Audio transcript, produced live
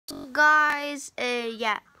Guys,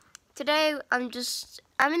 yeah, today I'm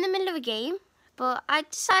in the middle of a game, but I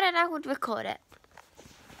decided I would record it.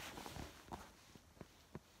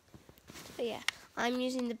 So yeah, I'm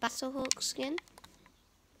using the Battlehawk skin.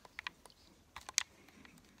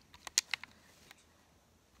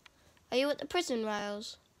 Are you at the prison,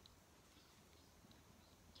 Riles?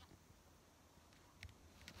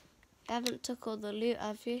 You haven't took all the loot,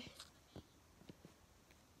 have you?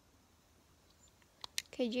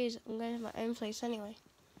 Okay, jeez, I'm going to my own place anyway.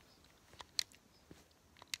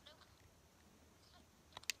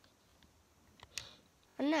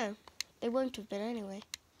 I know, it won't have been anyway.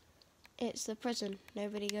 It's the prison,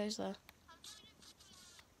 nobody goes there.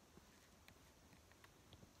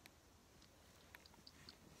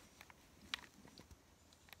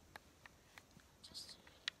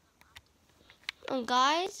 And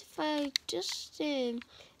guys,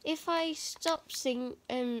 if I stop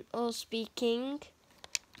singing or speaking,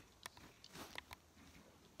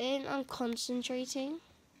 and I'm concentrating.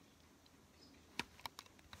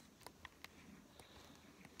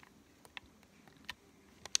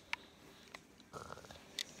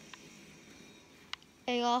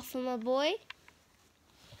 AR for my boy.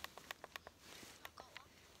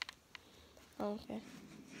 Oh, okay.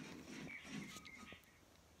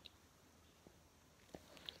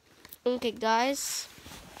 Okay, guys.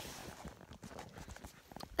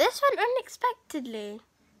 This went unexpectedly.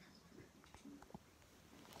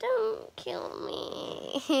 Don't kill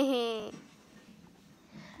me.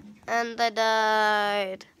 And I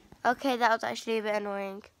died. Okay, that was actually a bit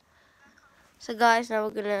annoying. So guys, now we're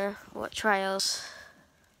gonna watch trials.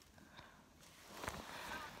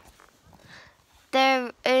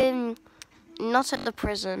 They're not at the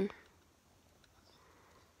prison.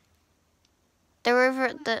 They're over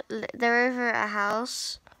at a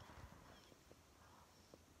house.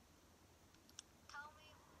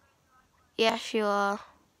 Yes, you are.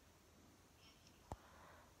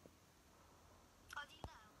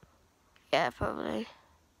 Yeah, probably.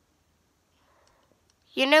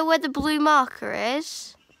 You know where the blue marker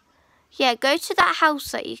is? Yeah, go to that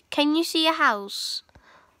house can you see a house?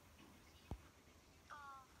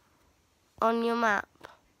 On your map?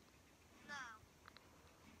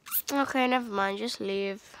 No. Okay, never mind, just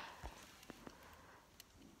leave.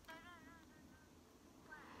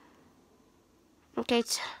 Okay,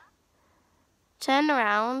 turn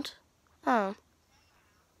around. Oh.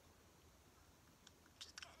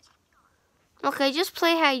 Okay, just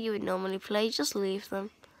play how you would normally play, just leave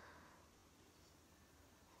them.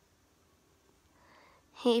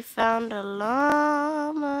 He found a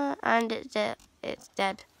llama and it's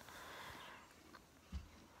dead.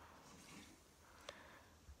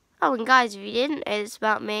 Oh, and guys, if you didn't know this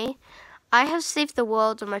about me, I have saved the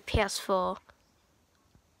world on my PS4.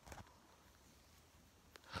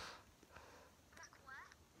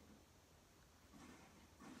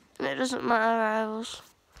 And it doesn't matter, Rivals.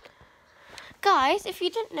 Guys, if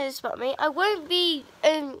you didn't know this about me, I won't be,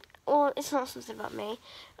 or it's not something about me,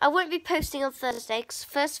 I won't be posting on Thursday, because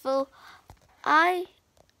first of all, I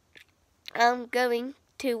am going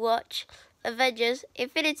to watch Avengers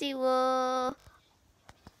Infinity War.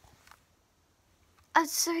 I'm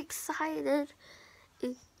so excited.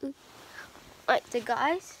 Right, so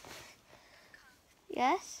guys,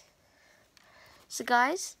 yes? So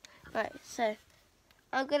guys, right, so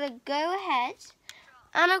I'm going to go ahead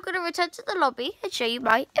and I'm going to return to the lobby and show you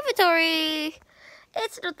my inventory.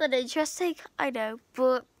 It's not that interesting, I know,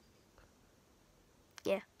 but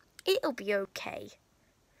yeah, it'll be okay.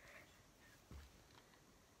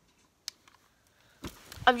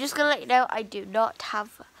 I'm just going to let you know I do not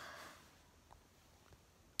have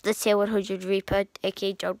the tier 100 Reaper,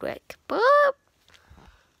 aka John Wick, but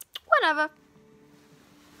whatever.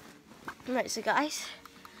 Right, so guys,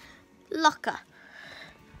 locker.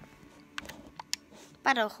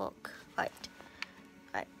 Battlehawk. Right,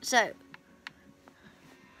 so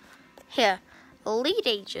here, lead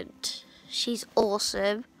agent. She's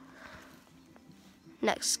awesome.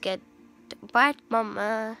 Next skin, Bad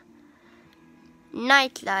Mama.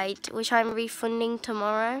 Nightlight, which I'm refunding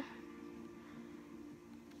tomorrow.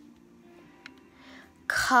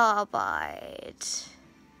 Carbide.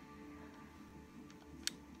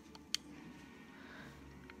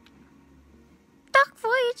 Dark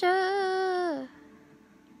Voyager.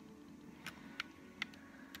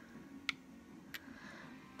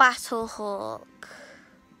 Battlehawk.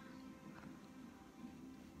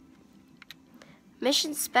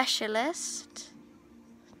 Mission Specialist.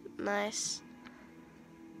 Nice.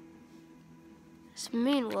 It's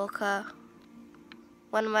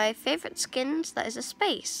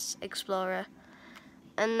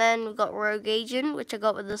And then we've got Rogue Agent, which I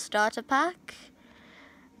got with the starter pack.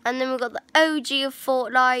 And then we've got the OG of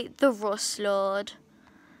Fortnite, the Rust Lord.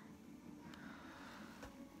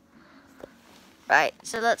 Right,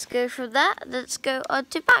 so let's go from that. Let's go on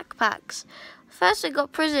to backpacks. First, we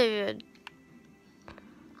got Precision.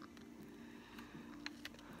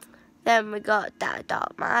 Then we got That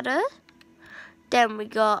Dark Matter. Then we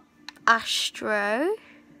got Astro.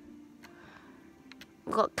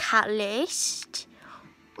 We got Catalyst.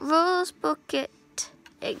 Rose Bucket.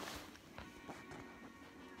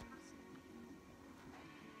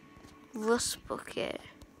 Rust Bucket.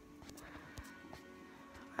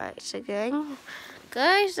 Right, so going.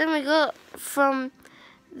 Guys, then we got from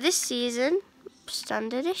this season,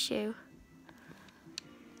 standard issue.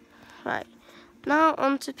 Right, now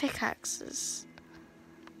on to pickaxes.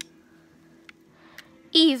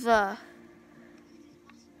 Eva.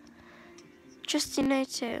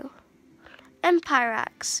 Justin02. Empire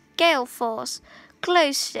Axe. Gale Force.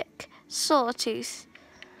 Glow Stick. Sawtooth.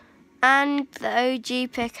 And the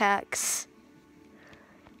OG pickaxe.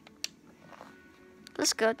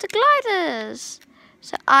 Let's go to gliders.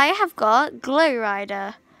 So I have got Glow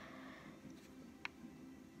Rider,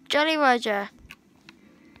 Jolly Roger,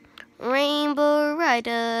 Rainbow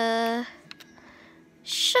Rider,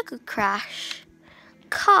 Sugar Crash,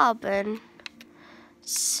 Carbon,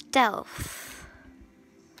 Stealth,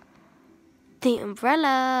 the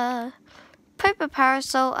Umbrella, Paper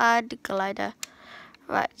Parasol, and Glider.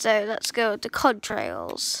 Right, so let's go to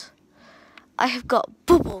contrails. I have got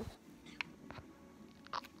Bubble,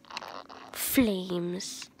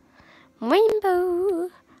 Flames, Rainbow,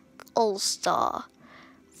 All-Star,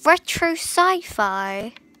 Retro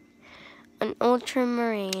Sci-Fi, and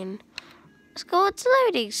Ultramarine. Let's go on to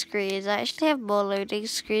loading screens. I actually have more loading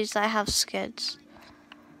screens than I have skids.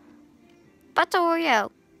 Battle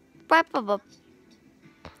Royale, Wrap-Up,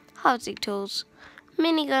 Housing Tools,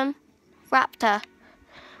 Minigun, Raptor,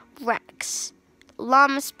 Rex,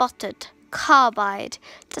 Llama Spotted, Carbide,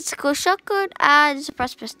 Tactical Shotgun, and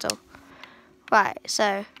Suppressed Pistol. Right,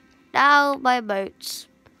 so now my boats.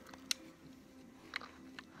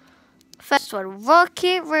 First one,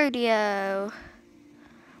 Rocket Rodeo.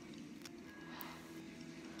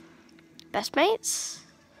 Best mates.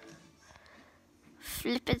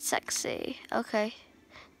 Flippin' sexy. Okay.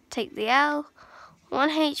 Take the L. 1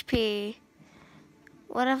 HP.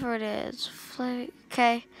 Whatever it is.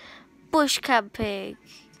 Okay. Bush camping.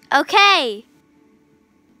 Okay.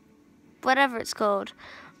 Whatever it's called.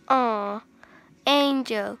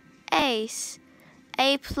 Angel. Ace.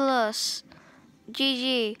 A+.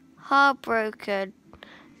 GG. Heartbroken.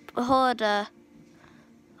 Hoarder.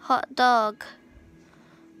 Hot dog.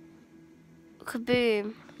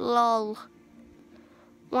 Kaboom. Lol.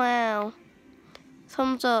 Wow.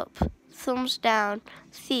 Thumbs up. Thumbs down.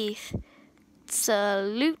 Thief.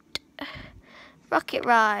 Salute. Rocket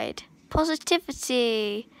ride.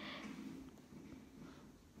 Positivity.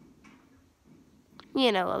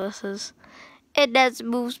 You know what this is. It does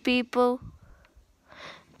moves people.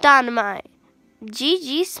 Dynamite.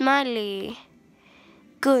 GG Smiley.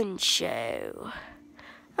 Gun show.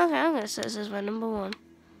 Okay, I'm gonna say this is my number 1.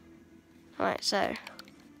 Right, so.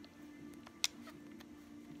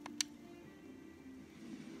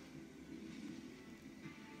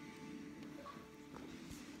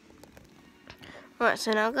 Right,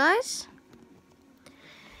 so now guys.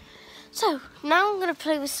 So, now I'm going to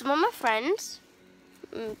play with some of my friends.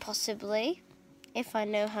 Possibly. If I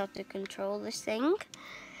know how to control this thing.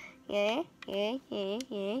 Yeah. And then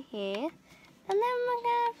we're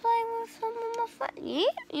going to play with some of my friends. Yeah,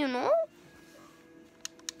 you know.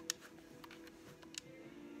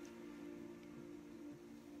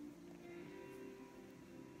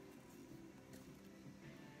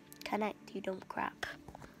 Connect, you dumb crap.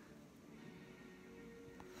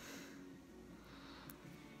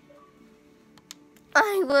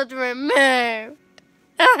 I was removed.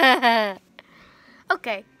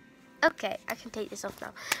 Okay, I can take this off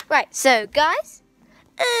now. Right, so guys,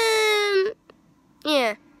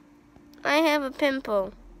 yeah, I have a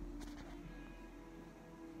pimple.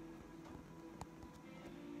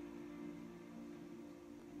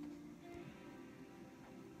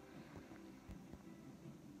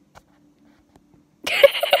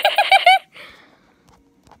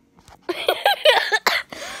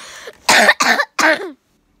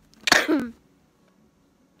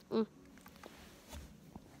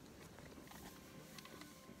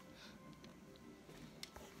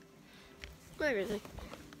 Where is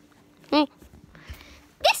he?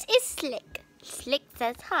 This is Slick. Slick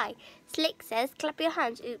says hi. Slick says clap your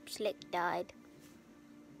hands. Oops, Slick died.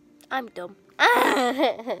 I'm dumb.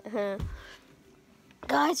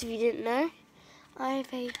 Guys, if you didn't know, I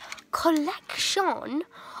have a collection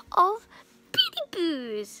of Beanie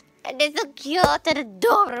Boos. And they're so cute and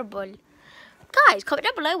adorable. Guys, comment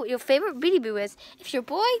down below what your favourite Beanie Boo is. If you're a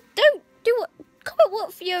boy, don't do what. Comment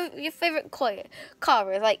what your favourite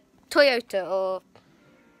car is, like Toyota or...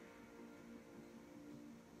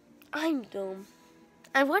 I'm dumb.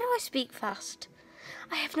 And why do I speak fast?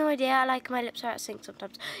 I have no idea. My lips are out of sync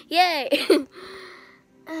sometimes. Yay!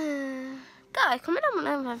 Guys, comment down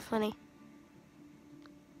below if I'm funny.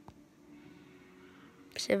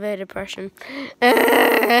 Severe depression.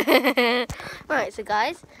 Right, so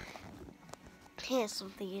guys, here's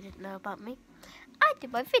something you didn't know about me. I do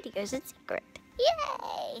my videos in secret.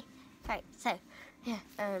 Yay! Right, so yeah,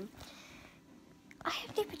 I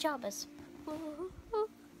have new pajamas,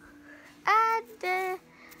 and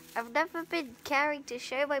I've never been caring to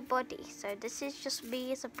show my body, so this is just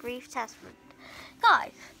me as a brief testament.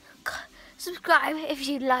 Guys, subscribe if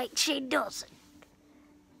you like Shane Dawson.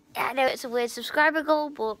 I know it's a weird subscriber goal,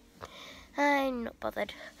 but I'm not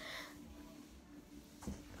bothered.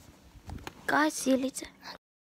 Guys, see you later.